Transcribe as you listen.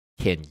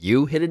Can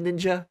you hit a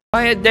ninja?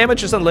 My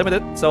damage is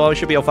unlimited, so I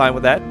should be fine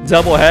with that.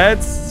 Double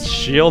heads,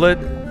 shielded.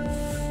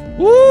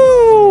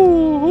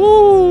 Woo!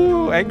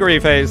 Woo! Angry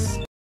face.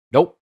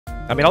 Nope.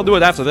 I mean, I'll do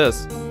it after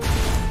this.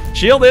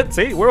 Shielded.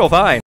 See, we're all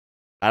fine.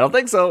 I don't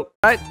think so.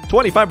 Alright,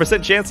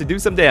 25% chance to do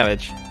some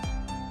damage.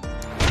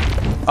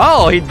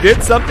 Oh, he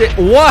did something.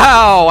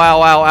 Wow! Ow,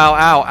 ow, ow,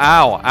 ow,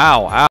 ow,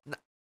 ow, ow.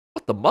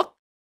 What the muck?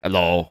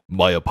 Hello,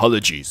 my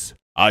apologies.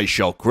 I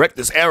shall correct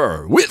this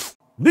error with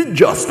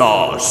Ninja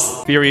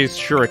Stars. Furious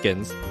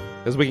Shurikens.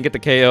 Because we can get the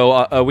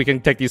KO. We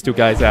can take these two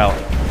guys out.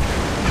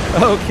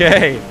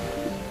 Okay.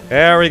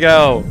 There we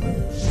go.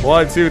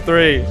 1, 2,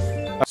 3.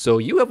 So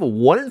you have a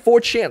 1 in 4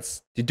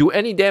 chance to do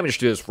any damage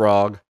to this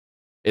frog.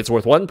 It's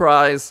worth 1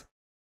 prize.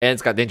 And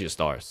it's got ninja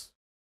stars.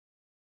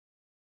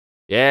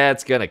 Yeah,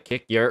 it's gonna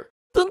kick your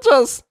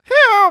ninjas.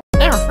 Help!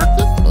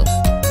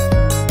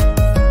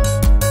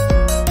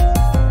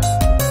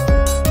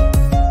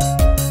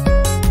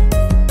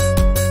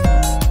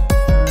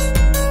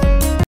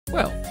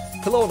 Well,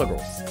 hello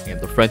Liberals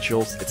and the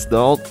Frenchals. It's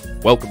Donald.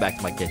 Welcome back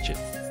to my kitchen.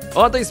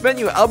 On today's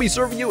menu, I'll be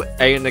serving you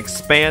an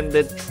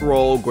expanded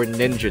Troll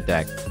Greninja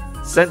deck.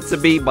 Sent to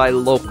me by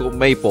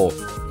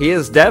Localmaple. He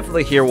is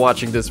definitely here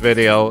watching this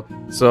video,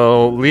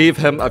 so leave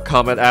him a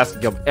comment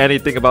asking him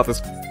anything about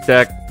this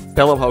deck.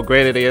 Tell him how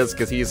great it is,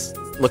 because he's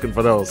looking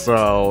for those.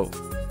 So,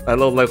 I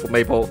love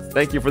Localmaple.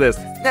 Thank you for this.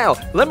 Now,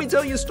 let me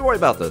tell you a story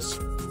about this.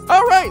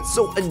 Alright,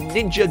 so a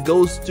ninja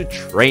goes to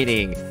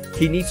training.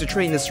 He needs to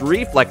train his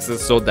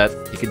reflexes so that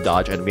he can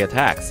dodge enemy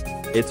attacks.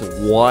 It's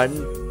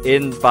 1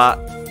 in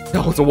 5.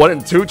 No, it's a 1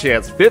 in 2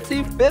 chance.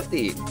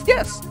 50-50.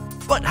 Yes.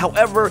 But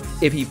however,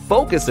 if he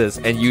focuses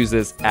and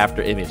uses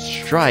after image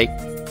strike,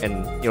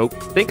 and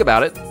think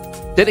about it,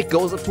 then it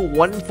goes up to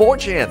 1 in 4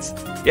 chance.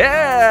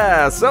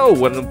 Yeah, so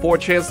 1 in 4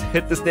 chance to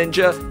hit this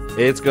ninja,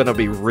 it's gonna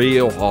be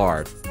real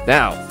hard.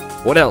 Now,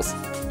 what else?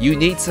 You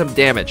need some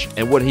damage,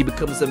 and when he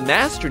becomes a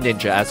master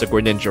ninja as a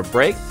Greninja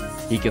break,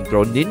 he can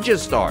throw ninja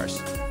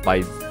stars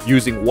by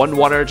using 1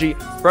 water energy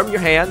from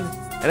your hand,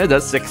 and it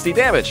does 60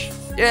 damage.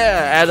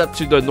 Yeah, add up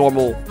to the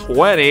normal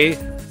 20,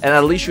 and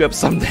at least you have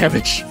some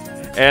damage.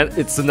 And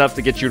it's enough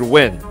to get you to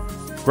win.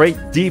 Great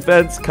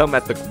defense come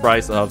at the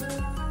price of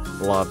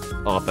a lot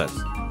of offense,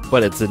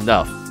 but it's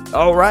enough.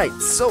 Alright,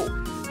 so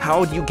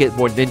how do you get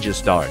more ninja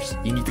stars?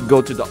 You need to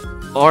go to the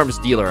arms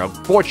dealer.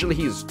 Unfortunately,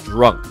 he's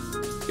drunk.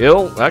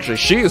 Actually,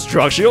 she is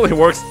drunk. She only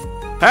works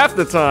half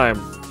the time.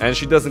 And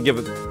she doesn't give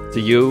it to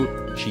you.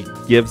 She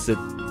gives it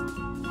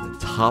the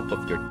top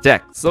of your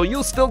deck. So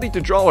you'll still need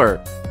to draw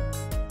her.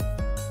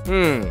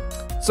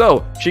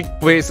 So she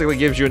basically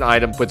gives you an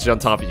item, puts it on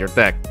top of your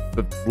deck.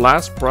 The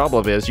last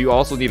problem is you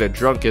also need a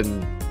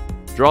drunken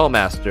draw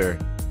master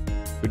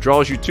who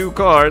draws you 2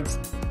 cards,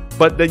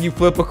 but then you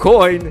flip a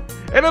coin,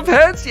 and if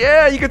heads,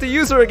 yeah, you get to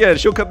use her again.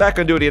 She'll come back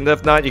on duty, and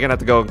if not, you're gonna have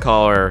to go and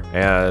call her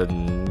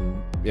and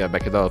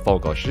make another phone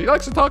call. She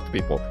likes to talk to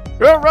people.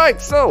 Alright,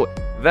 so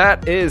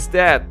that is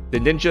that. The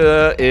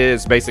ninja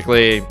is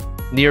basically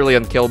nearly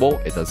unkillable.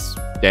 It does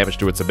damage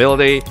to its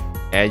ability,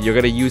 and you're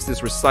gonna use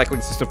this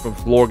recycling system from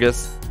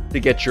FLORGES to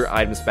get your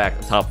items back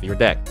on top of your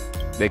deck.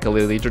 They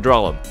clearly need to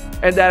draw them.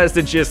 And that is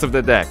the gist of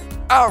the deck.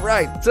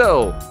 Alright,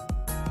 so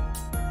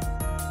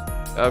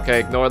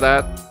okay, ignore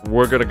that.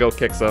 We're gonna go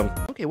kick some.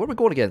 Okay, what are we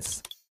going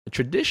against? A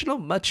traditional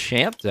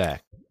Machamp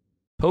deck.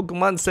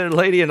 Pokemon Center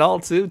Lady and all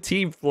 2.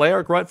 Team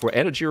Flare Grunt for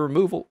energy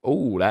removal.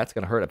 Oh, that's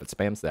gonna hurt if it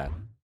spams that.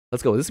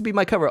 Let's go. This will be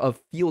my cover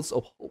of Fields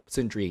of Hopes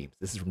and Dreams.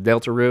 This is from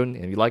Deltarune,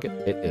 and if you like it,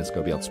 it is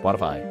gonna be on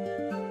Spotify.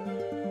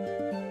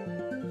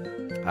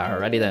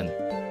 Alrighty then.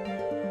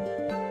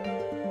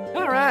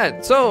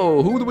 Alright,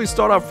 so who do we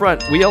start up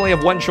front? We only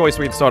have 1 choice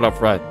we can start up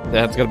front.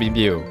 That's gonna be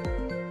Mew.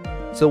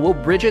 So we'll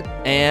bridge it,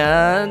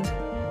 and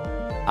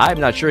I'm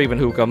not sure even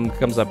who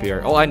comes up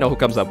here. Oh, I know who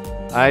comes up.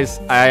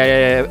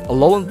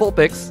 Alolan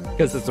Vulpix,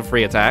 because it's a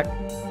free attack.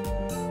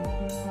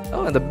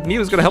 Oh, and the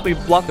Mew is gonna help me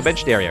block the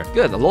benched area.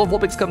 Good, Alolan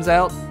Vulpix comes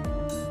out.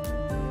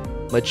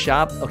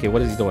 Machop. Okay,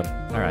 what is he doing?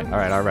 Alright.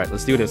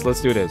 Let's do this. Let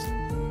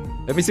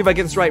me see if I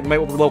get this right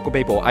with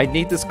Localmaple. I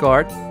need this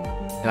card,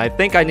 and I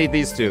think I need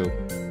these 2.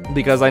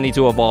 Because I need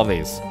to evolve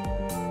these.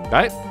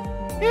 Right?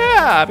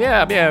 Yeah.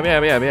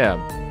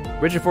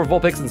 Bridging for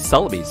Vulpix and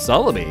Celebi.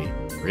 Celebi?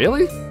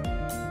 Really?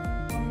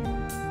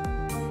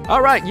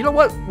 Alright, you know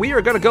what? We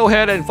are gonna go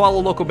ahead and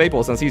follow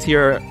Localmaple since he's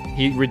here.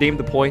 He redeemed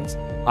the points.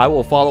 I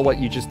will follow what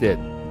you just did.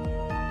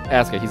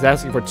 He's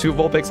asking for 2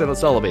 Vulpix and a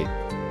Celebi.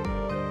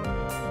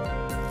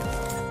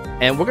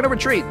 And we're gonna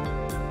retreat.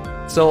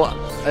 So,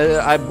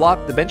 I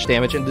blocked the bench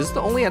damage, and this is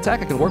the only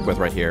attack I can work with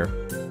right here.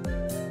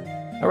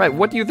 Alright,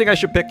 what do you think I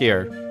should pick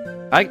here?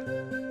 I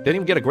didn't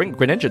even get a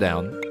Greninja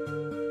down.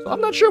 So I'm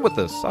not sure with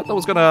this. I thought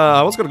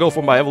I was gonna go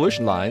for my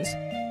evolution lines.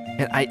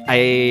 And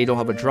I don't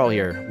have a draw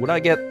here. Would I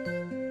get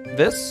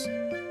this?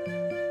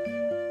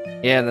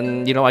 Yeah,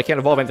 and then, I can't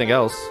evolve anything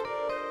else.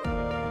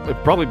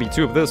 It'd probably be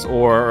 2 of this,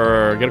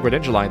 or get a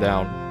Greninja line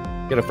down.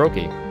 Get a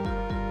Froakie.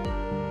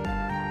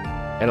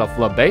 And a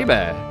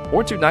Flabébé.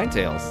 Or 2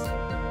 Ninetales.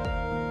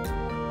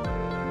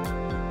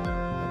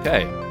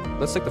 Okay,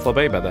 let's take the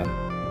Flabébé then.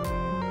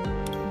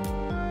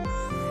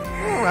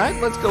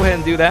 Alright, let's go ahead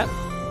and do that.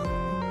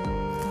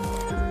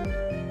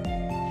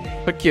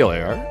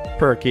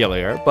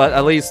 Peculiar, but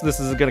at least this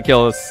is gonna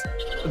kill us.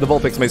 The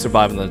Vulpix may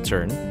survive in the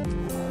turn.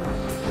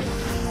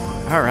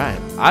 Alright,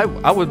 I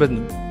would've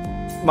been...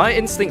 My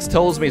instincts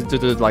tells me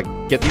to like,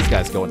 get these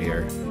guys going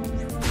here.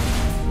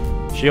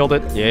 Shield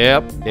it,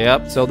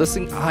 yep. So this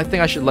thing, I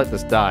think I should let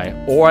this die.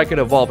 Or I could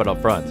evolve it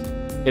up front.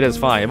 It is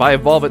fine. If I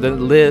evolve it, then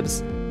it lives,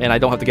 and I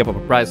don't have to give up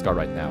a prize card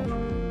right now.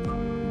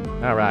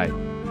 Alright.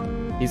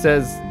 He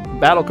says,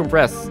 battle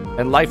compress,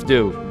 and life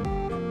do.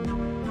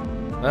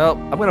 Well,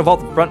 I'm gonna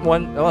evolve the front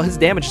one. Well, his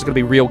damage is gonna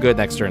be real good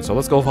next turn, so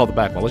let's go evolve the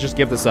back one. Let's just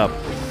give this up.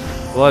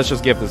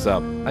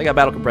 I got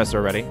battle compressor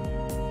already.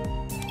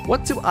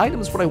 What 2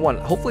 items would I want?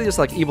 Hopefully just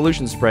like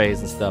evolution sprays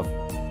and stuff.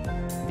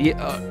 The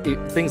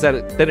things that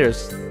it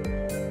thinners.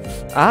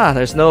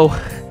 There's no...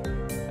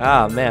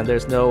 man,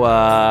 there's no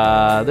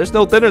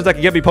thinners that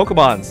can get me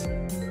Pokemons.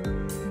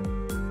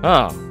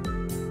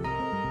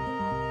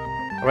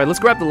 Alright, let's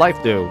grab the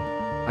Life Dew.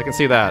 I can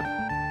see that.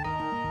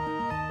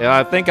 Yeah,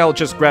 I think I'll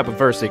just grab a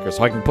Verse Seeker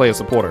so I can play a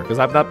supporter, because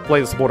I've not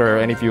played a supporter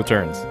any few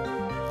turns.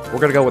 We're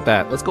gonna go with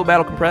that. Let's go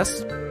Battle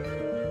Compress.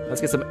 Let's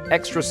get some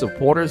extra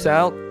supporters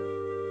out.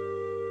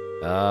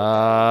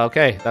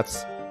 Okay,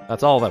 that's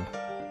all of them.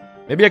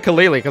 Maybe a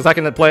Kalili, because I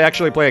can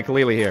actually play a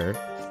Kalili here.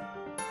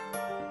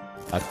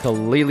 A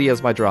Kalili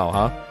is my draw,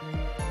 huh?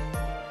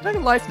 I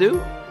can Life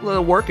Dew. A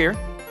little work here.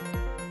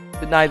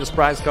 Deny this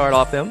prize card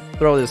off him.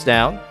 Throw this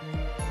down.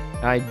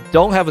 I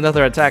don't have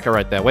another attacker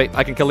right there. Wait,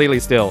 I can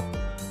Kalili still.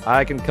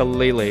 I can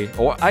Kalili.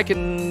 Or I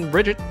can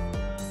Bridget.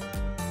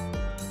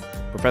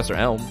 Professor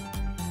Elm.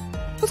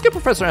 Let's get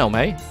Professor Elm,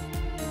 eh?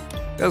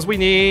 Because we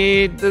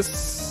need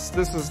this.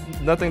 This is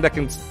nothing that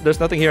can... There's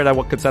nothing here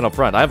that could send up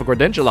front. I have a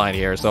Greninja line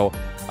here, so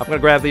I'm going to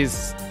grab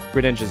these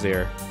Greninjas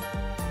here.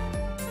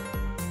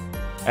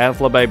 And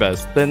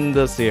Flabébas. Then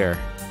this here.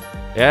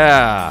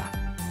 Yeah.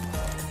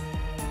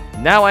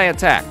 Now I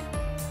attack.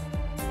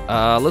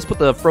 Let's put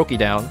the Froakie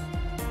down.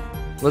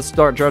 Let's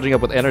start charging up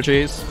with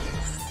energies.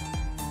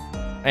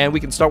 And we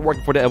can start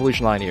working for the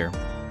evolution line here.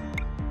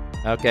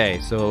 Okay,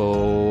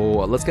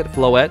 so let's get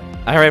Floette.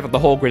 I already have the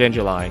whole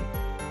Greninja line.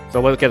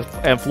 So let's get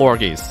and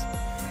Florges.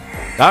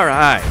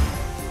 Alright.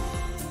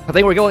 I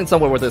think we're going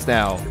somewhere with this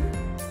now.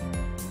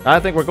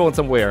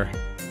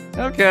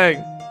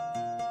 Okay.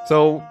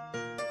 So,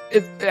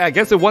 I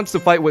guess it wants to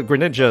fight with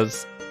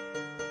Greninjas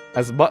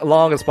as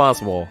long as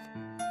possible.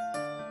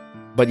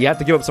 But you have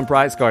to give up some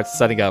prize cards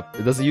setting up.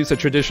 It doesn't use a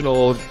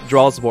traditional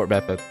draw support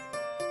method.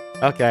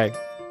 Okay.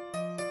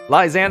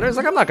 Lysander's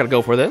like, I'm not gonna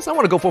go for this. I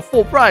want to go for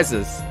full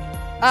prizes.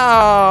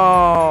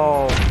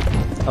 Oh!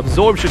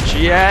 Absorption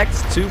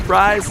GX, 2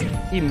 prize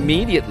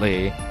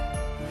immediately.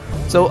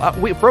 So,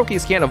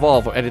 Froakies can't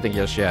evolve or anything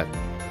just yet.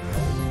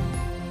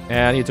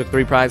 And he took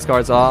 3 prize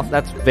cards off.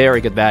 That's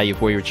very good value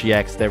for your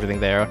GX and everything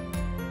there.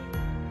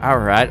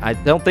 Alright, I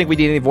don't think we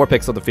need any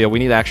Vorpix on the field. We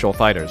need actual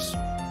fighters.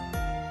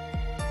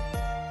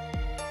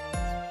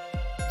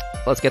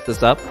 Let's get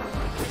this up.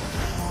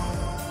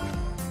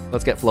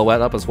 Let's get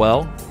Floette up as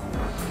well.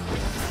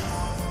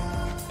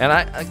 And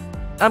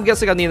I'm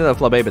guessing I need another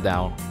Flabébé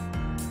down.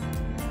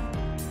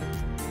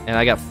 And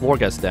I got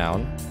Florges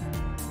down.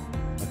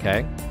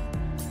 Okay.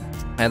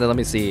 And then let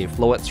me see.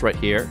 Floette's right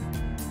here.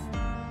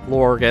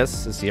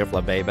 Florges is here.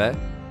 Flabébé.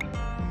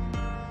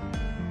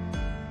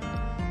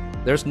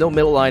 There's no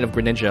middle line of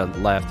Greninja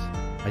left.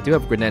 I do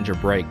have Greninja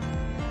Break.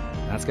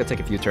 That's gonna take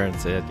a few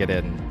turns to get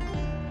in.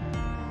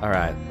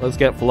 Alright, let's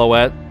get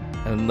Floette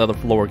and another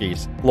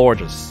Florges.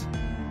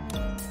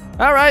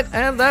 Alright,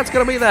 and that's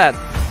gonna be that.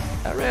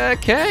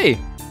 Okay.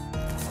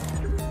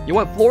 You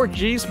want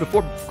Florges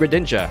before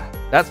Greninja.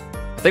 I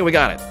think we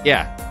got it.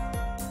 Yeah.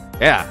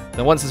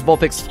 Then once this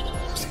Vulpix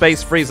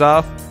space frees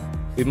off,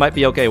 we might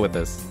be okay with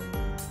this.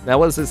 Now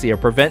what is this here?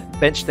 Prevent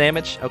bench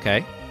damage?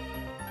 Okay.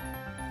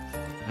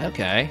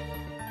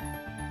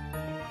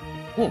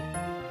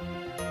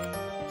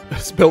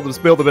 Spilled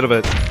a bit of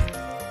it.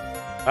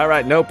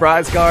 Alright, no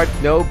prize card,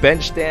 no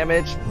bench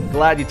damage.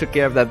 Glad you took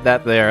care of that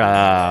there,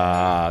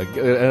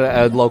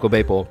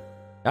 Localmaple.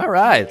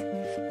 Alright.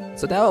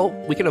 So now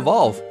we can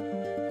evolve.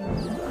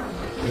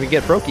 We can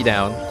get Froakie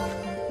down.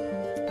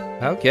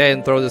 Okay,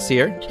 and throw this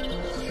here.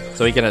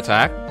 So he can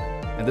attack.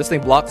 And this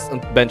thing blocks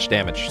bench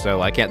damage,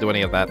 so I can't do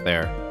any of that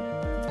there.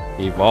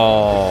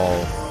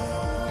 Evolve.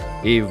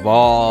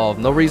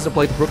 No reason to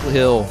play the Brooklyn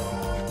Hill.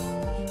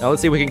 Now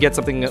let's see if we can get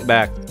something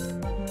back.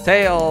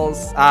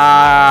 Tails!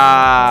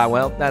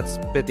 Well, that's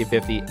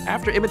 50-50.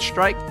 After Image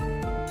Strike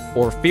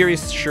or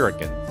Furious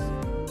Shurikens?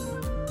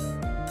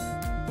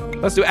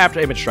 Let's do After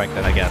Image Strike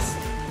then, I guess.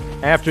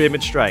 After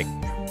Image Strike.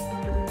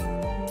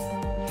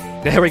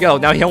 There we go.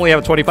 Now he only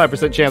have a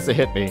 25% chance to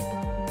hit me.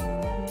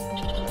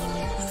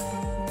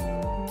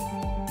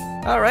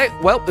 Alright,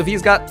 well, if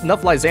he's got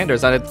enough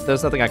Lysanders on it,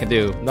 there's nothing I can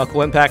do.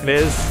 Knuckle Impact it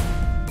is.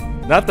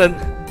 Nothing.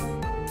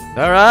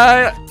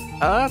 Alright.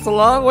 That's a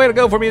long way to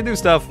go for me to do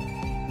stuff.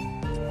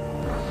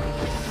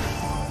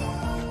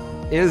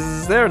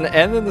 Is there an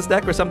N in this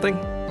deck or something?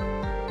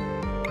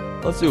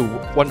 Let's do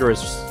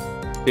Wondrous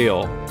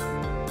Steel.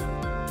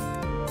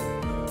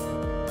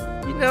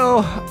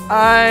 No,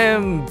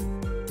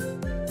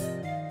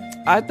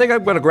 I think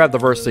I'm gonna grab the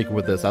Verse Seeker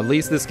with this. At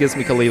least this gives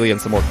me Kalili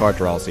and some more card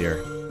draws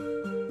here.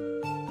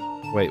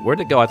 Wait, where'd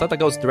it go? I thought that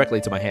goes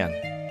directly to my hand.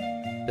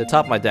 The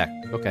top of my deck.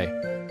 Okay.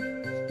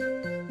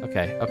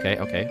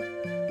 Okay.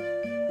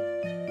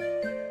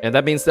 And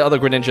that means the other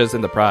Greninja's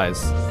in the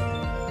prize.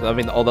 I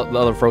mean, all the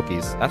other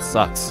Froakies. That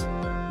sucks.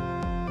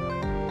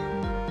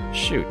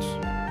 Shoot.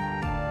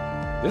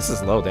 This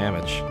is low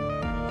damage.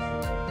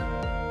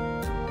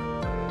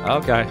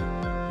 Okay.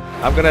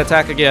 I'm gonna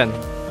attack again.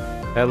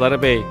 And let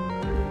it be.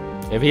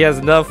 If he has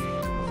enough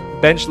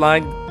bench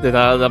line, then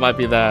that might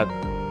be that.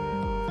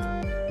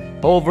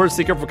 Whole Verse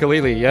Seeker for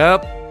Kalili.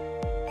 Yep.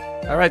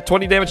 Alright,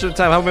 20 damage at a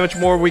time. How much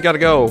more we gotta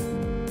go?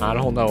 I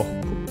don't know.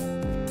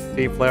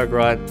 Team Flare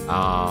Grunt.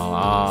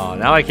 Oh,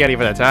 now I can't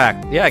even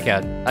attack. Yeah, I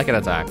can. I can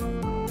attack.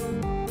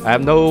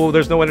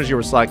 There's no energy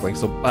recycling,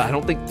 so I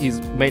don't think he's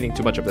maining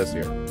too much of this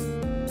here.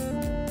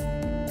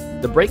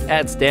 The break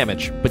adds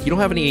damage, but you don't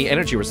have any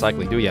energy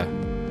recycling, do ya?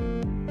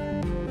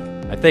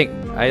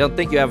 I don't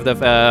think you have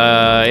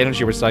the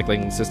energy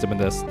recycling system in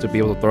this to be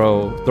able to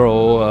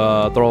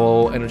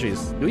throw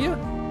energies, do ya?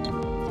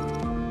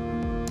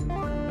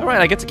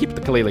 Alright, I get to keep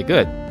the Kalili.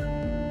 Good.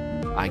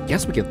 I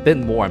guess we can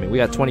thin more. I mean, we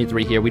got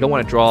 23 here. We don't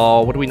want to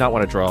draw. What do we not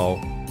want to draw?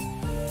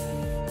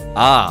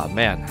 Ah,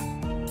 man.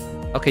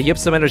 Okay, you have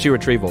some energy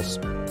retrievals.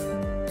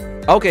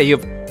 Okay, you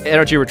have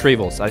energy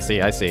retrievals. I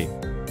see.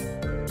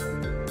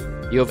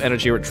 You have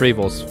energy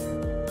retrievals.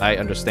 I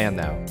understand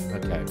now.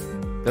 Okay.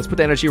 Let's put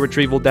the energy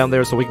retrieval down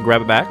there so we can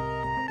grab it back.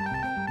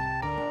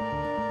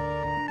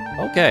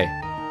 Okay.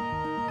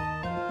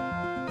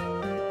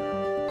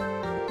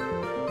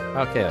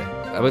 Okay.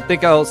 I would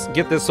think I'll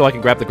get this so I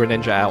can grab the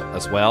Greninja out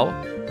as well.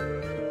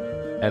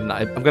 And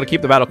I'm going to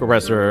keep the Battle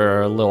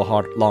Compressor a little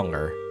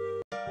longer.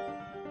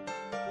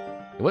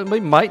 We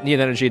might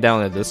need energy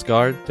down in the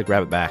discard to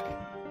grab it back.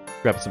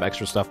 Grab some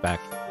extra stuff back.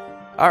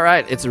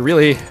 Alright, it's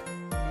really...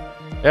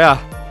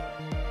 Yeah.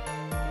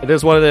 It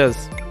is what it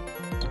is.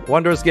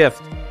 Wondrous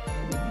Gift.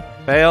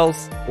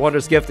 Fails.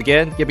 Wondrous Gift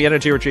again. Give me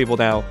energy retrieval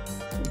now.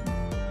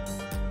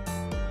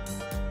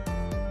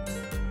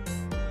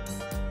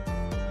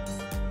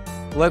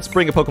 Let's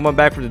bring a Pokemon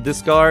back from the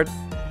discard.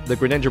 The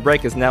Greninja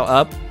Break is now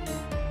up.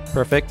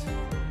 Perfect.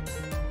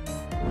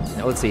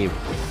 Now let's see.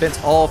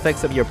 Prevents all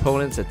effects of your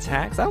opponent's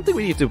attacks. I don't think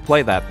we need to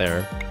play that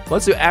there.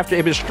 Let's do After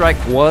Image Strike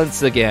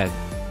once again.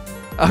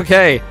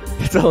 Okay.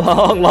 It's a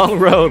long, long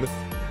road.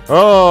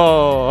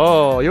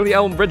 Oh, you only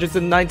own Bridgerton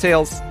and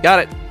Ninetales. Got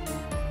it.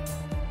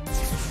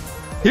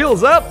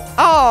 Heals up.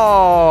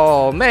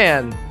 Oh,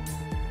 man.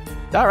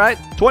 Alright.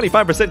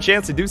 25%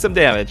 chance to do some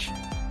damage.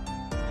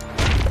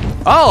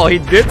 Oh, he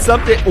did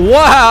something.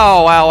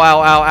 Wow. Ow,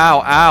 ow, ow,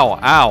 ow, ow,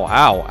 ow,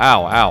 ow,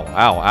 ow, ow,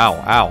 ow,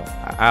 ow,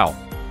 ow, ow.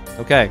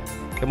 Okay.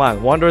 Come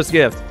on. Wondrous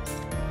Gift.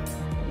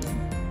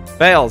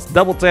 Fails.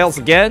 Double tails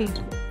again.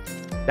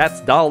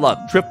 That's doll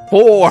luck. Trip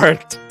 4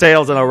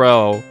 tails in a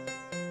row.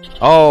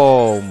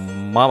 Oh,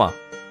 mama.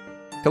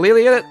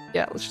 Kalili in it?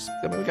 Yeah, let's just...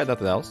 I mean, we got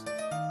nothing else.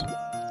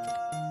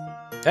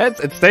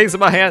 It stays in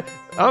my hand.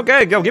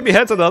 Okay, go. Give me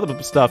heads on the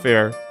other stuff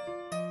here.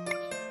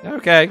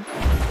 Okay.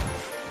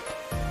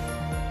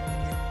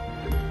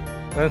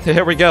 And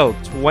here we go.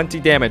 20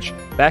 damage.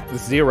 Back to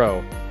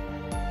 0.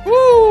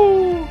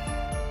 Woo!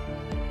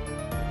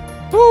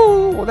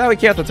 Woo! Well, now he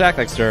can't attack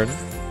next turn.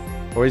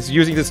 Or he's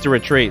using this to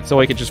retreat, so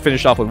he can just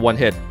finish off with one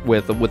hit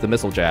with the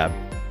Missile Jab.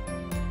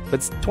 But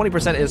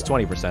 20% is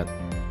 20%.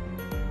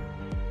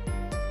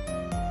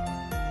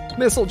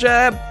 Missile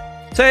Jab!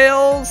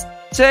 Tails!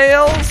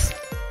 Tails!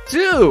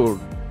 Dude!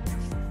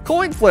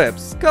 Coin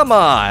flips! Come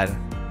on!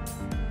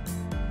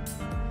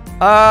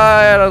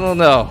 I don't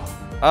know.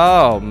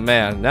 Oh,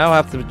 man. Now I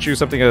have to choose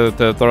something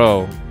to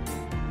throw.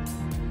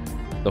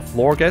 The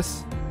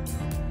Florges?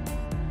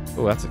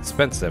 Oh, that's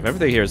expensive.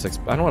 Everything here is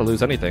expensive. I don't want to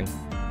lose anything.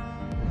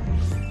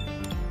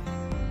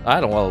 I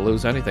don't want to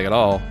lose anything at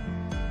all.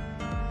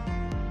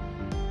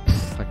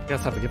 I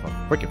guess I have to give a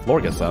freaking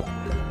Florges up.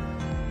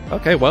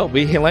 Okay, well,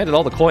 we landed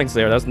all the coins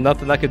there. There's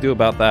nothing I could do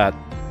about that.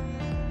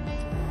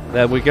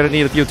 Then we're gonna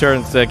need a few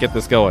turns to get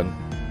this going.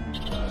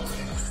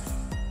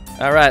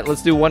 Alright,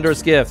 let's do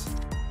Wondrous Gift.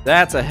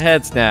 That's a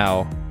heads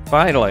now.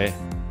 Finally.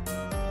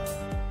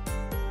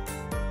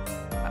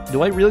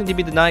 Do I really need to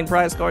be denying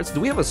prize cards?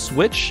 Do we have a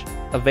switch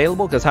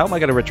available? Because how am I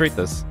gonna retreat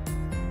this?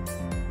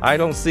 I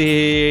don't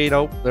see...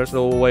 Nope, there's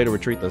no way to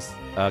retreat this.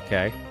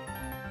 Okay.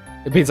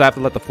 It means I have to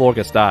let the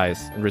Florges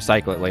dies and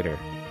recycle it later.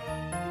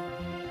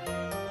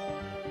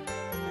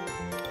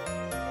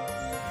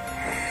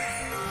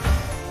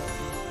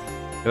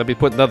 Gonna be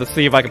putting another...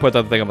 See if I can put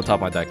another thing on the top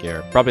of my deck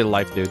here. Probably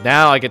Life Dew.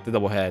 Now I get the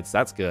double heads.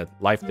 That's good.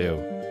 Life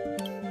Dew.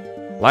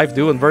 Life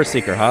Dew and Verse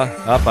Seeker, huh?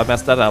 Oh, I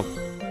messed that up.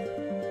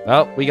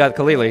 Oh, we got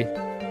Kalili.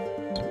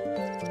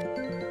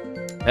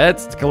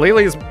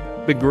 Kalili's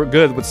been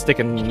good with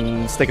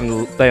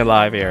staying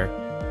alive here.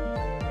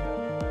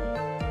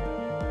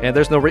 And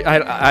there's no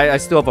I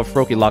still have a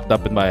Froakie locked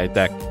up in my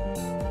deck.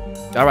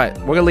 Alright,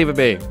 we're gonna leave it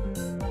be.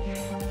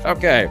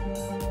 Okay.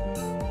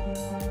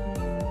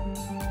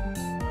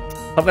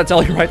 I'm gonna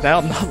tell you right now,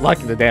 I'm not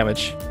liking the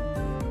damage.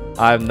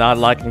 I'm not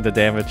liking the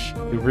damage.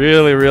 He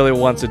really, really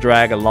wants to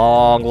drag a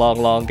long,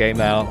 long, long game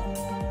out.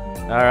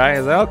 Alright,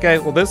 he's like, okay,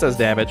 well this has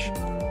damage.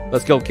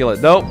 Let's go kill it.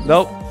 Nope,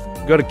 nope.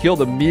 I'm gonna kill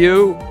the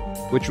Mew,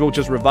 which will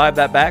just revive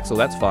that back, so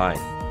that's fine.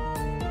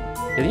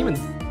 Can he even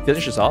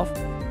finish this off?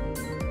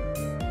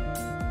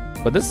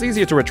 But this is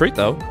easier to retreat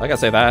though, I gotta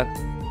say that.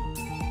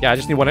 Yeah, I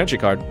just need one energy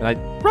card. And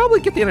I'd probably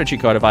get the energy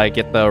card if I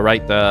get the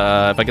right,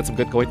 if I get some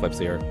good coin flips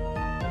here.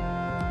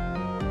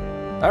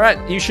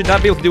 Alright, you should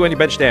not be able to do any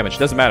bench damage.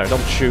 Doesn't matter,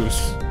 don't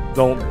choose.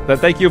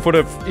 Thank you for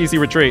the easy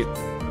retreat.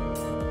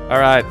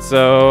 Alright,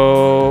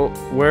 so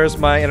where's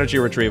my energy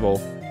retrieval?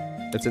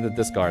 It's in the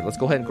discard. Let's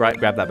go ahead and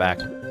grab that back.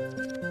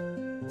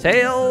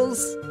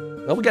 Tails!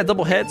 Oh, we got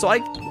double head, so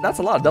that's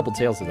a lot of double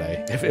tails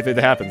today, if it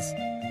happens.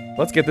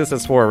 Let's get this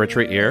as for a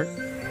retreat here.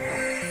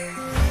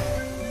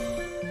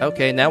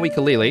 Okay, now we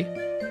Kalili.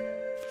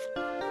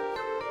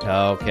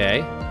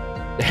 Okay.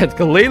 And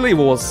Kalili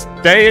will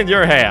stay in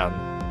your hand.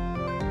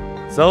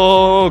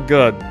 So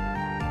good.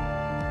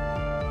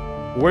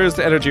 Where's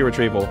the energy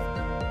retrieval?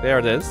 There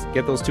it is.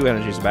 Get those 2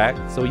 energies back.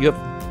 So you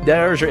have...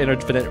 There's your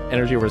infinite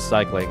energy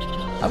recycling.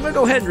 I'm going to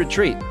go ahead and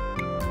retreat.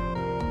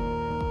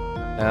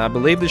 And I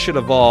believe this should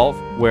evolve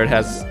where it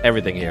has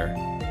everything here.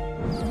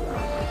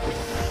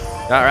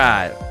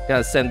 Alright.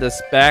 Gotta send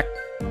this back.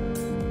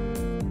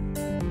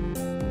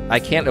 I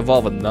can't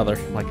evolve another.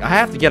 Like, I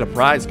have to get a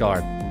prize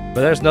card.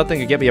 But there's nothing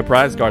to get me a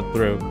prize card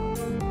through.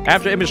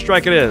 After Image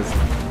Strike it is.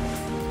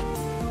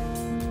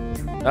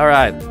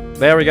 Alright.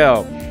 There we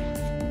go.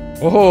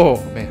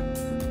 Oh, man.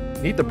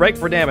 Need the break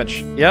for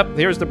damage. Yep,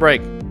 here's the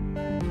break.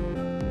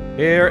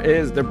 Here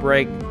is the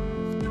break.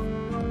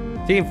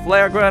 Team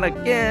Flare Gun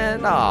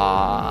again.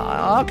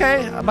 Aww,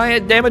 okay. My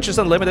damage is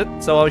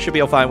unlimited, so I should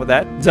be fine with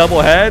that.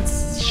 Double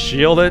heads.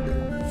 Shielded.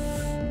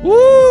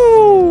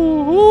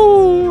 Woo!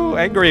 Woo!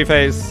 Angry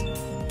face.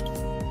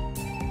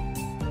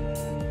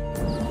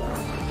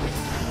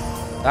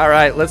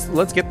 Alright,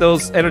 let's get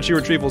those energy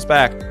retrievals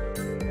back.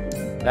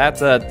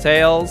 That's a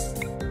tails.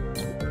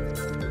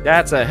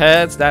 That's a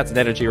heads. That's an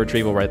energy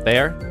retrieval right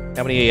there.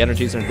 How many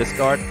energies are in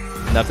discard?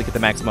 Enough to get the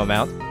maximum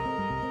amount.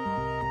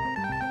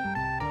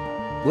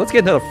 Let's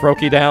get another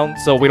Froakie down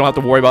so we don't have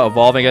to worry about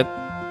evolving it.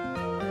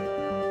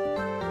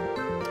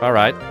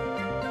 Alright.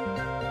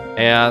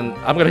 And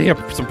I'm gonna get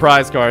some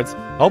prize cards.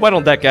 Hope I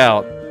don't deck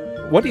out.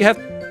 What do you have?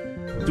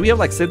 Do we have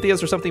like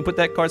Cynthia's or something put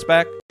deck cards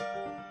back?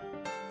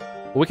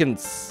 We can...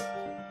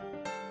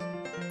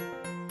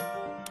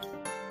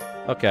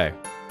 Okay.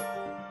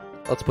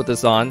 Let's put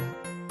this on.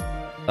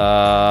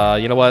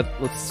 You know what?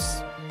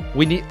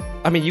 We need...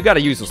 I mean, you gotta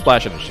use the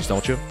splash energies,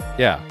 don't you?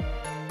 Yeah.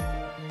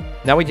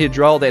 Now we need to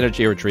draw the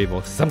energy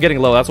retrieval. I'm getting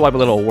low, that's why I'm a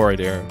little worried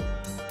here.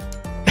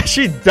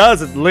 She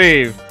doesn't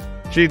leave.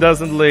 She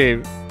doesn't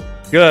leave.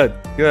 Good.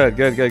 Good,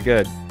 good, good,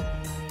 good.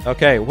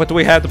 Okay, what do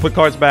we have to put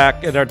cards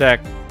back in our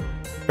deck?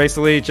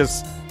 Basically,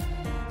 just...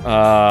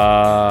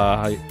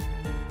 the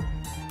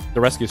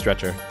rescue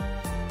stretcher.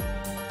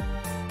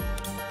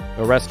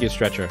 The rescue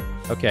stretcher.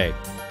 Okay.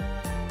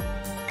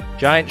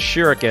 Giant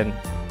shuriken.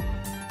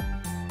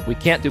 We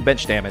can't do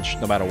bench damage,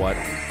 no matter what.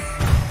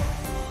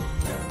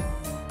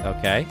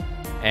 Okay.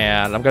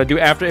 And I'm gonna do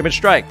after image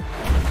strike.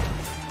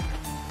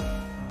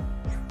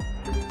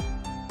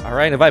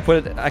 Alright, if I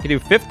put it, I can do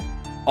 5th.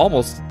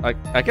 Almost.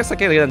 I guess I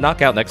can get a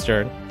knockout next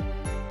turn.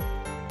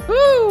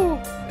 Woo!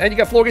 And you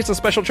got Florges a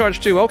special charge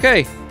too.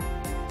 Okay.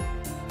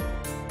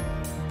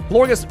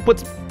 Florges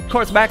puts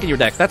cards back in your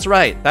deck. That's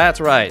right.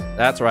 That's right.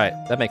 That's right.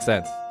 That makes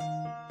sense.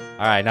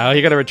 Alright, now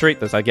you're gonna retreat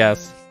this, I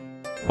guess.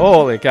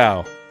 Holy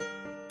cow.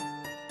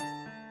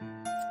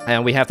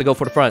 And we have to go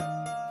for the front.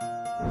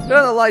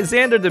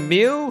 Lysander the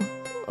Mew?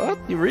 What?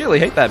 You really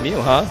hate that Mew,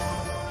 huh?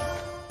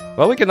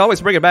 Well, we can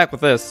always bring it back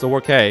with this, so we're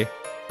okay.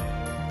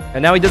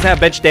 And now he doesn't have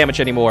bench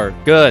damage anymore.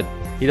 Good.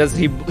 He does.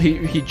 He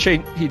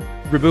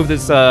removed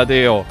this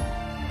deal.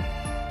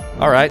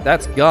 All right,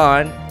 that's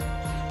gone.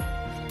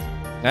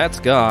 That's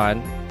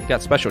gone. He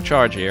got special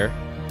charge here.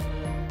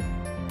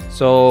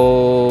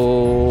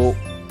 So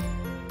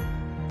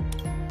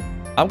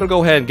I'm gonna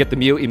go ahead and get the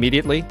Mew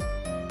immediately.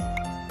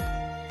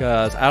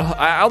 Because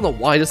I don't know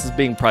why this is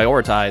being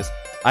prioritized.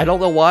 I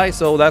don't know why,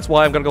 so that's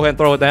why I'm gonna go ahead and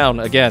throw it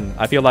down again.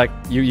 I feel like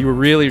you were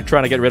really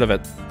trying to get rid of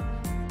it.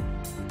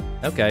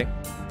 Okay.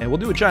 And we'll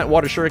do a giant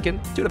water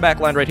shuriken to the back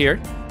line right here.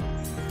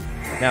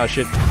 Now it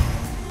should...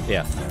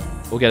 Yeah.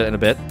 We'll get it in a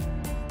bit.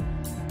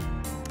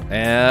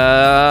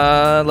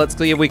 And let's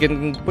see if we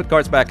can put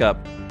cards back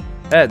up.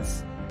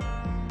 Heads.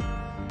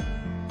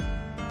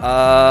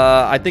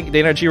 I think the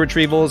energy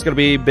retrieval is going to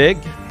be big.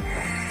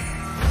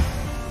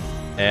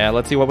 And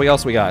let's see what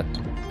else we got.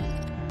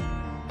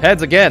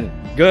 Heads again.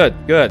 Good,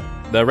 good.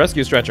 The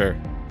rescue stretcher.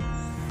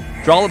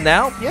 Draw them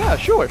now? Yeah,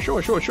 sure.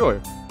 Sure.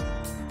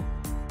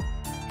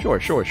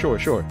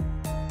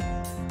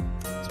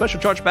 Special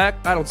charge back?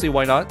 I don't see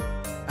why not.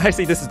 I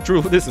see this is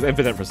true. This is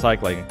infinite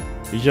recycling.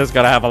 You just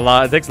gotta have a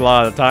lot. It takes a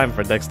lot of time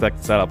for next deck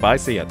setup. I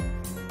see it.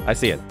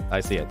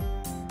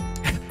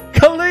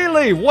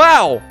 Kalili!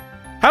 Wow!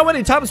 How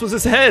many times was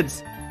this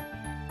heads?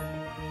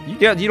 You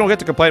don't get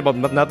to complain about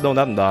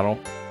nothing, Donald.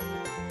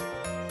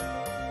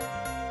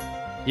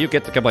 You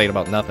get to complain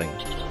about nothing.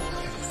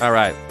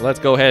 Alright, let's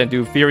go ahead and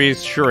do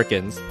Furious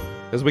Shurikens.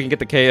 Because we can get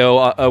the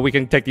KO, we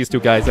can take these two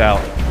guys out.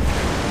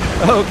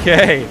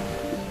 Okay.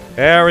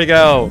 There we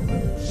go.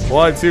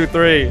 1, 2,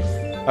 3.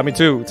 I mean,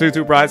 two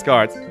prize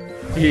cards.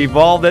 He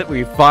evolved it,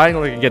 we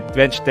finally can get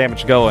bench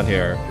damage going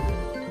here.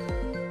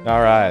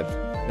 Alright.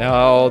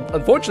 Now,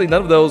 unfortunately,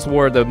 none of those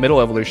were the middle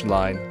evolution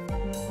line.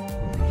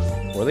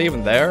 Were they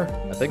even there?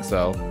 I think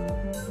so.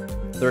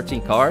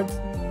 13 cards?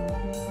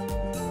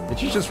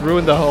 Did you just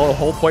ruin the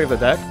whole point of the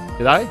deck?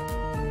 Did I?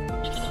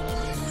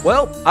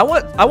 Well, I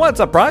want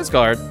a prize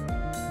card.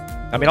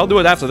 I mean, I'll do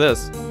it after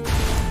this.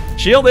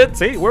 Shield it.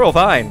 See, we're all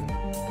fine.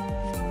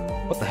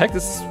 What the heck?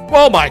 This is...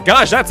 Oh my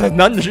gosh, that's a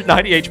 90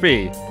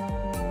 HP.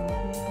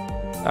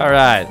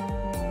 Alright.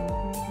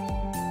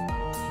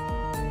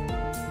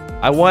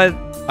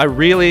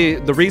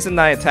 The reason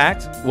I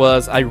attacked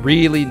was I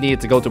really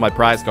needed to go to my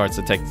prize cards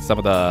to take some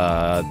of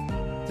the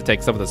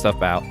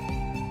stuff out.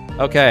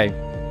 Okay.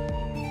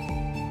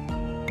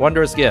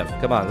 Wondrous Gift.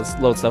 Come on, let's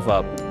load stuff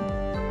up.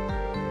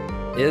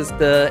 Where's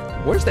the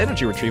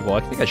energy retrieval?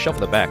 I think I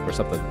shuffled it back or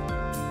something.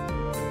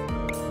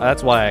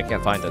 That's why I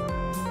can't find it.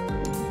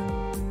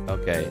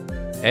 Okay.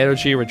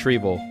 Energy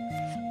retrieval.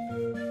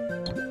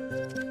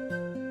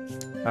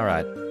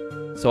 Alright.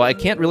 So I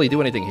can't really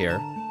do anything here.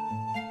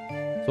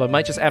 So I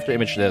might just after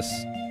image this.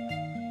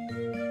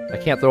 I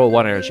can't throw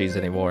one energies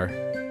anymore.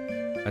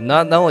 And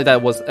not only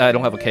that, I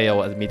don't have a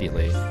KO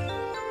immediately.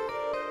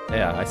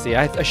 Yeah, I see.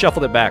 I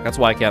shuffled it back. That's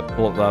why I can't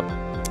pull it up.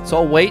 So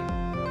I'll wait.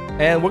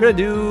 And we're gonna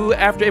do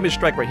after image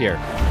strike right here.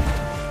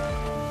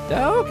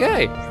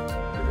 Okay.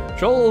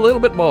 Control a little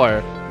bit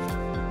more.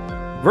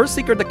 Verse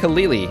Seeker the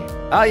Kalili.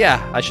 Ah,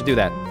 yeah, I should do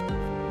that.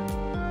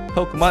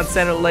 Pokemon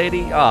Center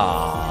Lady.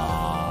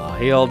 Ah,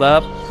 healed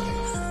up.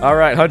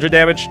 Alright, 100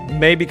 damage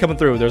may be coming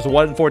through. There's a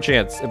 1 in 4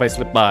 chance if I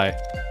slip by.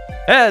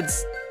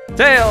 Heads!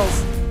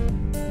 Tails!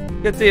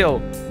 Good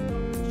deal.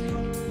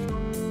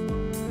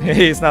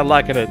 He's not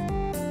liking it.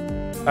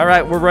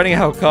 Alright, we're running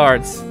out of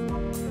cards.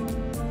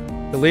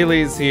 The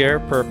Lily's here,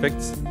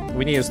 perfect.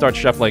 We need to start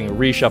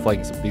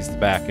reshuffling some of these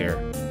back here.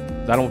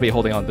 I don't want to be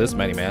holding on this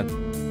many, man.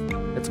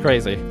 It's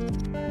crazy.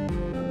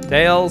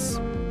 Tails.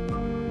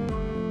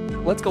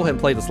 Let's go ahead and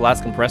play this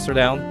last compressor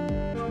down.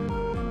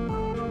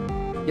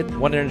 Get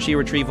 1 energy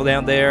retrieval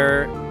down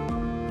there.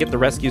 Get the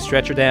rescue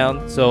stretcher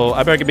down. So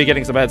I better be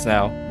getting some heads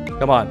now.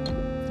 Come on.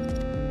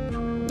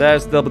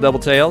 There's double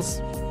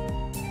tails.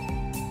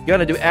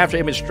 Gonna do after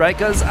image strike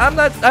because I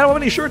don't have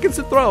any shurikens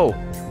to throw.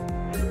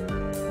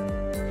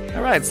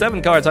 Alright,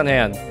 7 cards on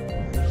hand.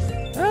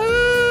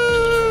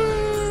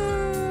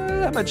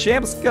 My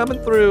champ's coming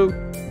through.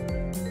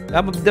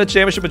 I'm the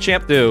championship of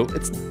champ do.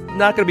 It's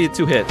not gonna be a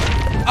 2-hit.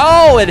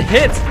 Oh, it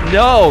hits!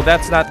 No,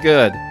 that's not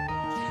good.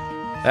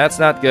 That's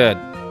not good.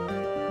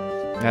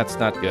 That's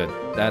not good.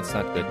 That's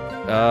not good.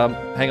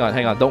 Hang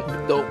on.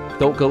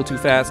 Don't go too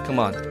fast. Come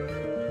on.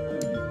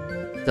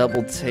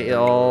 Double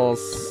tails.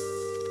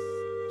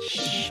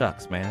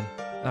 Shucks, man.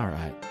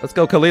 Alright. Let's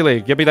go,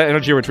 Kalili. Give me that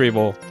energy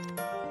retrieval.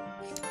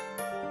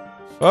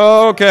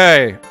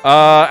 Okay.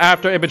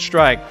 After image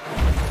strike.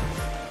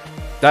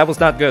 That was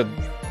not good.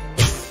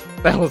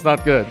 That was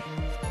not good.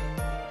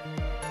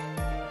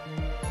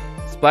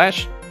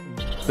 Splash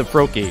the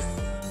Froakie.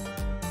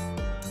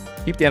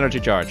 Keep the energy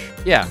charge.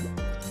 Yeah.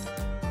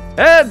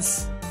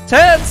 Heads!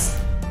 Heads!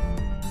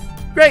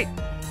 Great!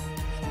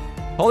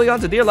 Holding on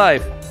to dear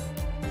life.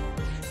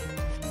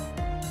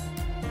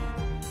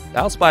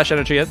 I'll splash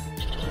energy in.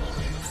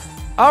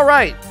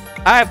 Alright!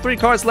 I have 3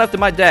 cards left in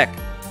my deck.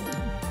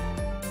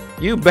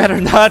 You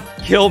better not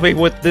kill me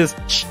with this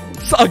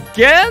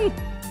again?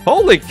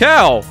 Holy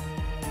cow!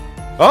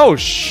 Oh,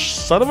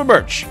 son of a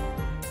birch.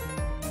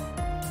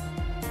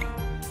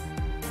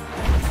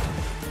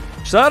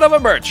 Son of a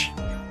birch.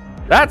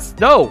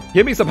 No!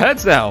 Give me some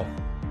heads now!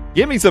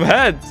 Give me some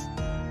heads!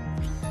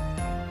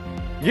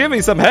 Give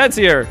me some heads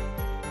here!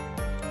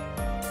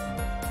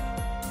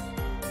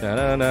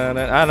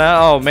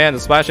 Oh man, the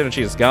splash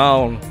energy is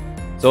gone.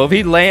 So if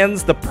he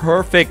lands the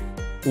perfect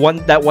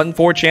that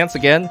 1-4 chance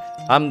again,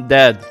 I'm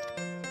dead.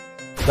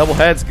 Double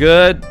heads,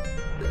 good.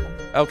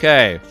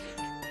 Okay.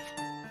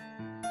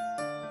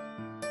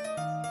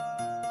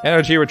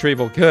 Energy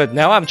retrieval, good.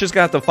 Now I'm just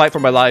gonna have to fight for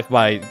my life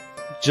by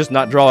just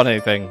not drawing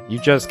anything. You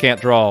just can't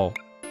draw.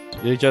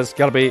 You just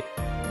gotta be...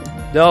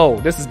 No,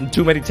 this is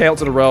too many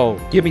tails in a row.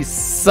 Give me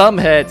some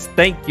heads.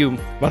 Thank you,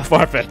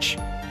 Farfetch.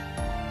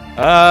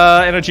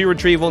 Energy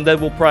retrieval, and then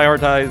we'll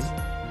prioritize.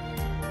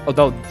 Oh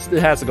no,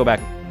 it has to go back.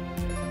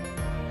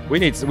 We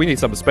need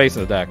some space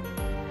in the deck.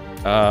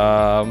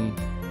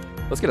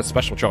 Let's get a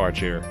special charge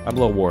here. I'm a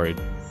little worried.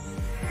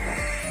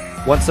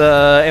 Once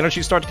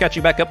energy starts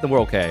catching back up, then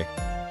we're okay.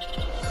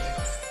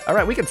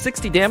 Alright, we get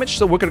 60 damage,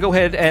 so we're gonna go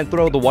ahead and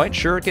throw the white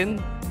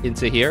shuriken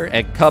into here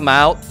and come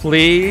out,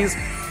 please.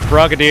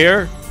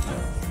 Frogadier.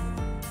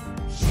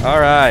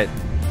 Alright.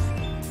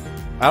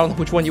 I don't know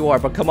which one you are,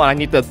 but come on, I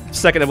need the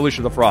second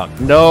evolution of the frog.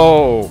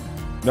 No!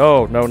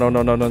 No.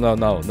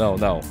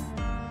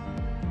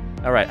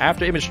 All right,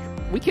 after image,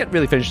 we can't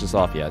really finish this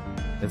off yet.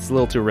 It's a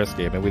little too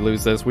risky. I mean, we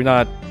lose this. We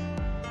don't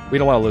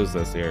want to lose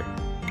this here.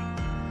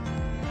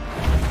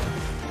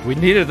 We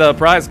needed the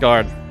prize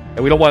card, and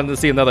we don't want to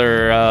see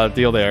another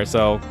deal there.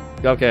 So,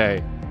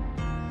 okay,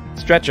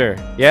 stretcher,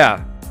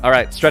 yeah. All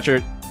right,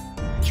 stretcher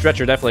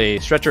definitely.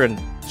 Stretcher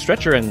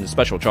and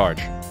special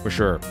charge for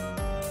sure.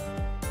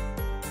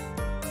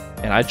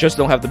 And I just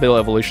don't have the middle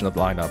evolution of the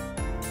lineup.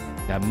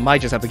 I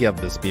might just have to give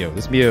up this Mew.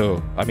 This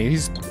Mew, I mean,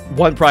 he's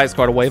one prize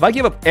card away. If I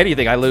give up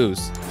anything, I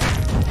lose.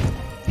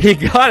 He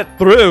got it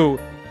through.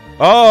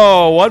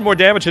 Oh, one more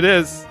damage it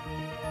is.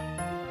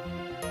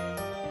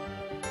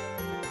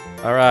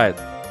 All right.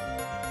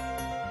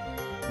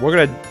 We're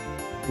going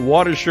to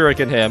Water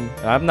Shuriken him.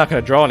 I'm not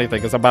going to draw anything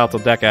because I'm about to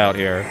deck out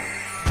here.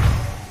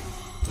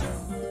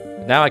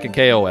 Now I can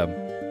KO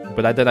him.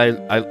 But then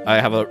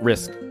I have a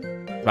risk.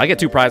 I get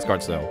 2 prize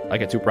cards, though. I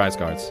get 2 prize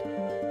cards.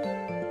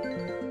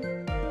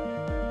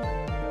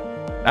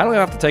 I don't even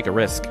have to take a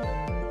risk.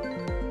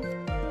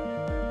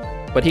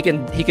 But he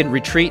can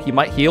retreat. He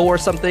might heal or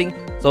something.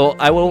 So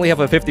I will only have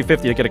a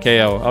 50-50 to get a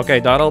KO. Okay,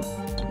 Donald,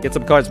 get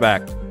some cards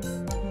back.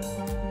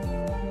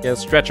 Get a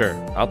stretcher.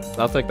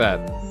 I'll take that.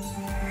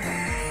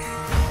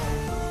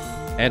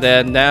 And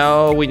then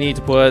now we need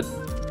to put...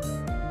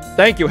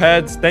 Thank you,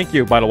 Heads. Thank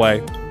you, by the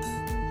way.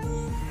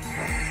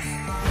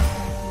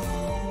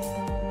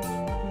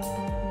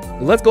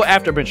 Let's go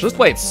after bench. Let's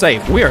play it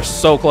safe. We are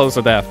so close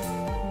to death.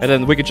 And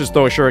then we could just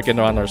throw a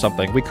shuriken on or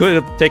something. We could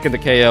have taken the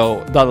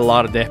KO, done a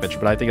lot of damage,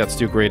 but I think that's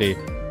too greedy.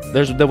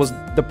 There was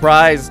the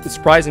prize. It's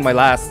prizing my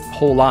last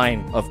whole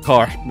line of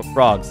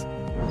frogs.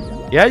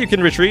 Yeah, you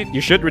can retreat.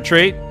 You should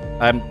retreat.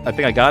 I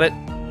think I got it.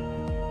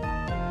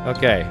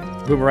 Okay.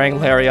 Boomerang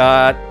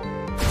Lariat.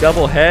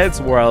 Double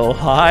heads. We're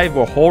alive.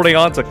 We're holding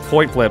on to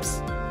coin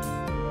flips.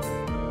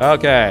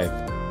 Okay.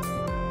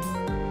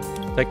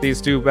 Take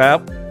these 2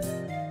 out.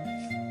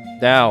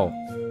 Now.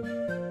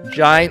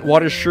 Giant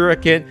Water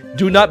Shuriken.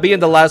 Do not be in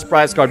the last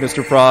prize card,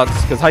 Mr. Frogs,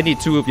 because I need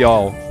 2 of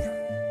y'all.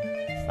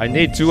 I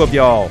need 2 of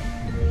y'all.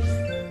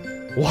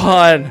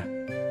 1.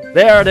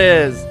 There it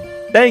is.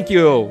 Thank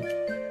you.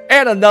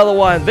 And another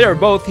one. They're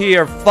both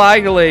here.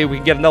 Finally, we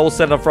can get another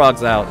set of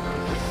frogs out.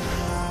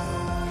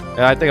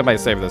 And I think I might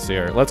save this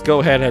here. Let's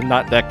go ahead and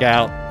not deck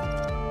out.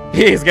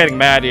 He's getting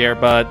mad here,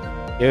 but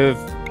if...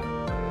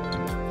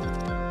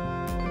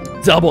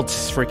 Double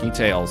freaking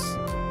tails.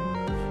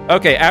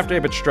 Okay, after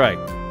Image Strike.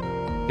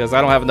 Because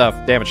I don't have enough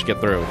damage to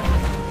get through.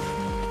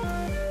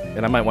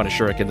 And I might want to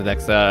shuriken the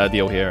next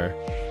deal here.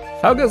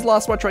 How good is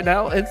Lost Watch right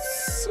now?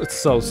 It's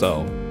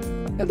so-so.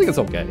 I think it's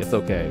okay. It's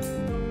okay.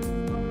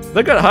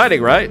 They're good at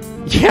hiding, right?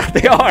 Yeah,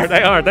 they are.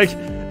 They are.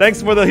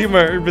 Thanks for the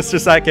humor, Mr.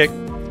 Psychic.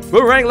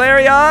 Boomerang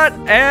Lariat,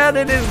 and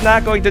it is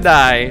not going to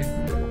die.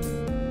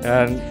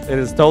 And it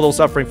is total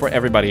suffering for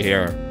everybody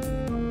here.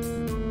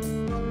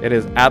 It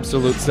is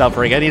absolute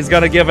suffering, and he's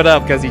gonna give it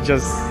up because he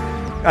just...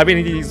 I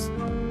mean, he's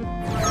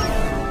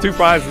 2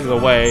 prizes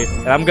away,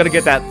 and I'm gonna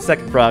get that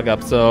second frog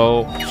up,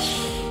 so...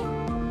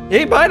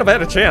 He might have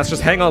had a chance,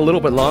 just hang on a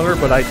little bit longer,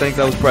 but I think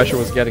that pressure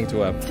was getting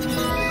to him.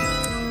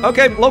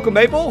 Okay,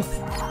 Localmaple,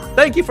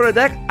 thank you for the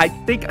deck. I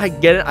think I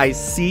get it. I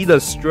see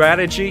the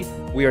strategy.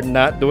 We are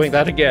not doing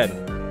that again.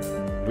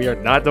 We are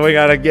not doing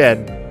that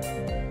again.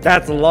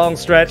 That's a long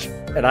stretch,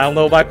 and I don't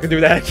know if I can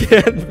do that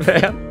again,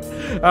 man.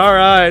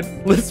 Alright,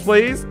 list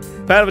please.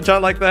 Fan of a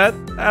child like that?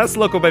 Ask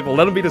Localmaple,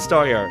 let him be the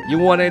star here. You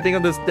want anything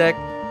on this deck?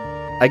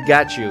 I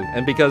got you.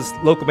 And because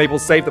Localmaple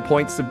saved the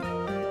points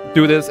to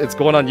do this, it's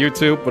going on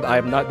YouTube, but I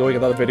am not doing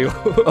another video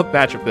a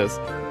batch of this.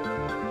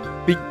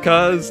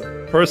 Because,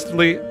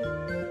 personally,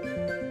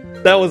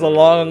 that was a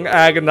long,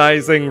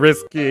 agonizing,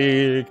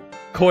 risky,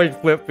 coin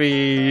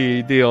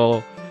flippy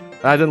deal.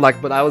 I didn't like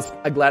it, but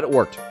I'm glad it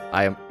worked.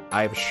 I'm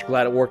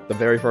glad it worked the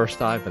very first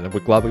time, and we're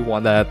glad we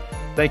won that.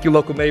 Thank you,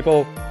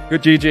 Localmaple.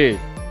 Good GG.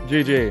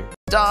 GG.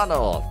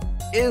 Donald,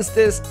 is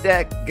this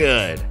deck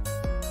good?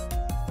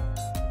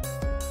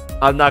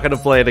 I'm not gonna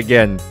play it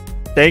again.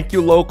 Thank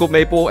you,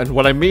 Localmaple, and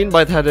what I mean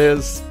by that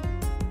is,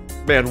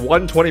 man,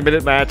 1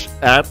 20-minute match,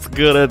 that's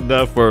good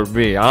enough for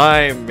me.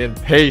 I'm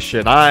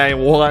impatient. I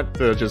want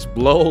to just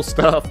blow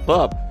stuff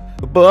up.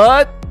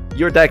 But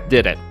your deck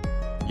did it.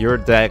 Your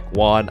deck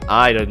won.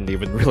 I didn't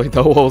even really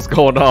know what was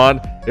going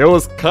on. It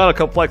was kind of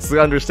complex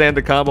to understand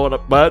the combo,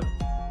 but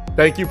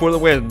thank you for the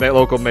win,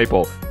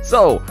 Localmaple.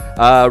 So,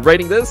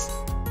 rating this,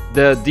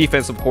 the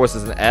defense, of course,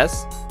 is an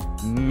S.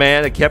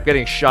 Man, it kept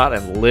getting shot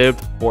and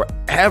lived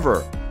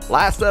forever.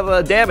 Last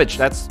of damage.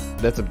 That's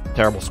a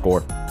terrible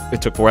score.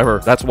 It took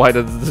forever. That's why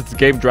the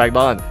game dragged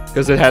on,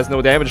 because it has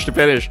no damage to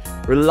finish.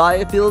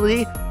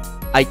 Reliability,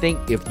 I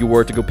think if you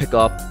were to go pick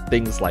off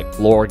things like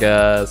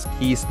Florges,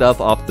 key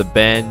stuff off the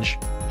bench,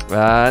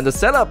 and the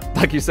setup,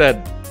 like you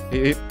said,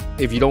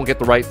 if you don't get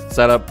the right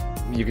setup,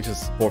 you can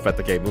just forfeit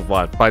the game, move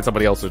on, find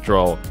somebody else to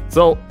troll.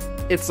 So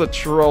it's a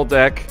troll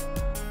deck.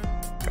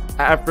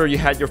 After you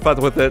had your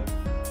fun with it,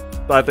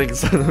 I think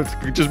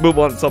just move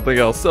on to something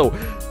else. So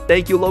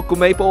thank you,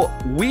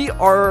 Localmaple. We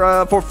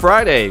are for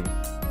Friday,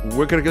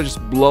 we're gonna go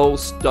just blow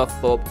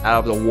stuff up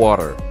out of the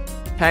water.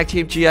 Tag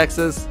Team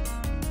GXs,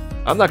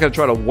 I'm not going to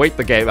try to wait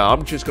the game out.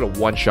 I'm just going to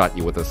one-shot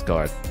you with this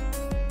card.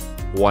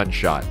 One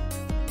shot.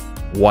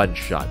 One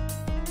shot.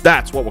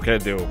 That's what we're going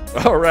to do.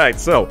 Alright,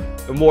 so,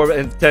 a more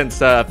intense,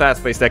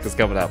 fast-paced deck is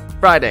coming up.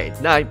 Friday,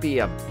 9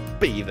 p.m.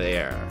 Be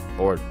there.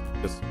 Or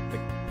just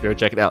sure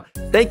check it out.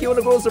 Thank you,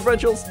 Undergirls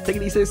differentials. Take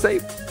it easy,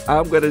 safe.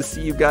 I'm going to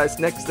see you guys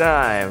next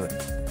time.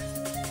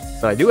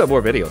 But I do have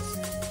more videos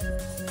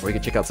where you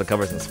can check out some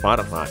covers on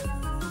Spotify.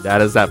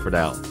 That is that for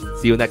now.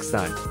 See you next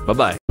time.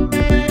 Bye-bye.